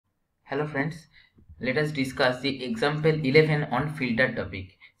Hello friends, let us discuss the example 11 on filter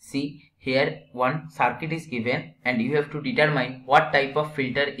topic. See, here one circuit is given and you have to determine what type of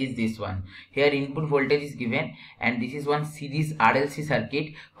filter is this one. Here input voltage is given and this is one series RLC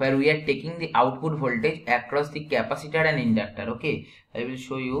circuit where we are taking the output voltage across the capacitor and inductor. Okay, I will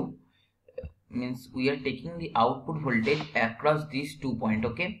show you. Means we are taking the output voltage across these 2 points.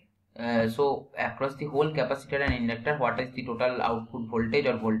 Okay. So across the whole capacitor and inductor, what is the total output voltage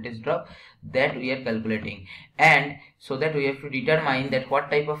or voltage drop, that we are calculating, and so that we have to determine that what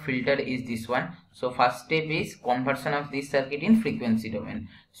type of filter is this one. So first step is conversion of this circuit in frequency domain.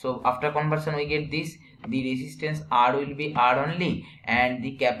 So after conversion we get this, the resistance R will be R only and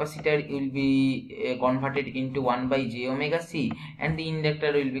the capacitor will be converted into 1 by j omega c and the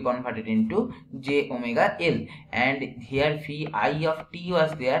inductor will be converted into j omega L, and here Vi of t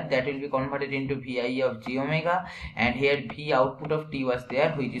was there, that will be converted into Vi of j omega, and here V output of t was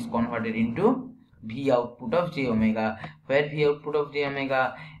there, which is converted into V output of j omega, where V output of j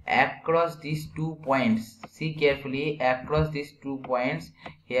omega across these 2 points. See carefully, across these 2 points,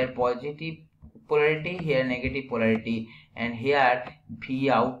 here positive polarity, here negative polarity, and here V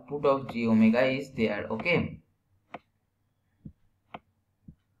output of j omega is there. Okay,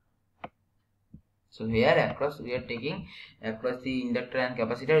 so here across we are taking, across the inductor and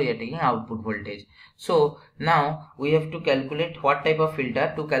capacitor we are taking output voltage. So now we have to calculate what type of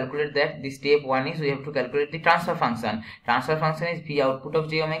filter. To calculate that, the step 1 is we have to calculate the transfer function. Transfer function is V output of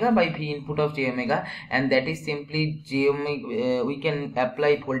j omega by V input of j omega, and that is simply j omega. We can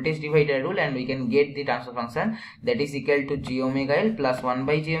apply voltage divider rule and we can get the transfer function, that is equal to j omega L plus 1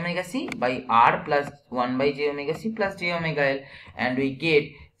 by j omega c by R plus 1 by j omega c plus j omega L, and we get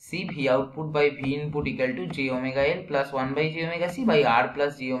C V output by V input equal to j omega L plus 1 by j omega c by R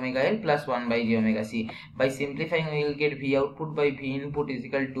plus j omega L plus 1 by j omega c. By simplifying, we will get V output by V input is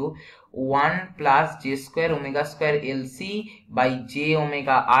equal to 1 plus j square omega square LC by j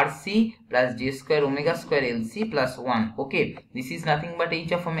omega RC plus j square omega square LC plus 1. Okay, this is nothing but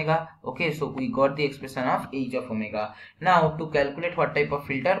h of omega. Okay, so we got the expression of h of omega. Now to calculate what type of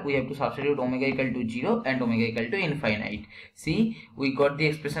filter, we have to substitute omega equal to 0 and omega equal to infinite. See, we got the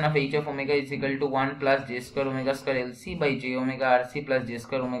expression of h of omega is equal to 1 plus j square omega square LC by j omega RC plus j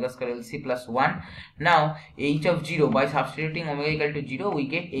square omega square LC plus 1. Now h of 0, by substituting omega equal to 0, we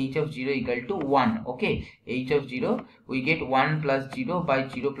get h of 0 equal to 1. Okay, h of 0 we get 1 plus 0 by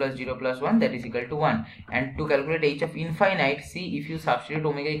 0 plus 0 plus 1, that is equal to 1. And to calculate h of infinite, see, if you substitute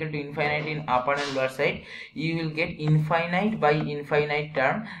omega equal to infinite in upper and lower side, you will get infinite by infinite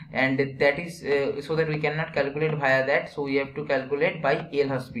term, and that is so that we cannot calculate via that, so we have to calculate by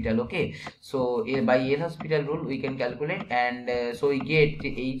L'Hospital. Okay, so by L'Hospital rule we can calculate, and so we get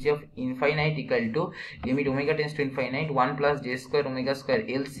h of infinite equal to limit omega tends to infinite 1 plus j square omega square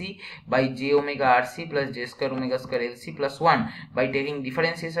LC by j omega RC plus j square omega square LC plus 1. By taking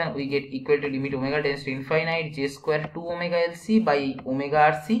differentiation, we get equal to limit omega tends to infinite j square 2 omega LC by omega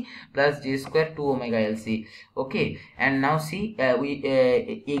RC plus j square 2 omega LC. Okay, and now see, we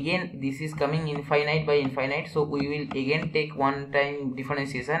again this is coming infinite by infinite, so we will again take one time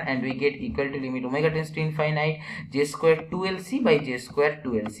differentiation and we get equal to limit omega tends to infinite j square 2 LC by j square 2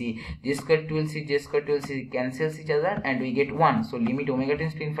 LC. j square 2 LC, j square 2 LC cancels each other and we get 1. So limit omega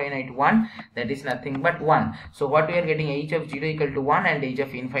tends to infinite 1, that is nothing but 1. So what we are getting, h of 0 equal to 1 and h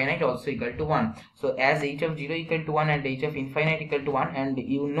of infinite also equal to 1. So as h of 0 equal to 1 and h of infinite equal to 1, and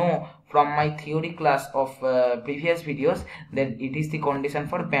you know from my theory class of previous videos that it is the condition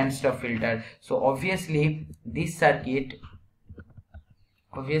for bandstop filter. So obviously this circuit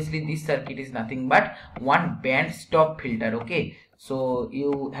is nothing but one bandstop filter. Okay, so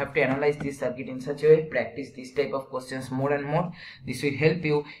you have to analyze this circuit in such a way, practice this type of questions more and more. This will help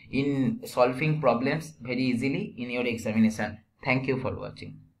you in solving problems very easily in your examination. Thank you for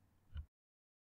watching.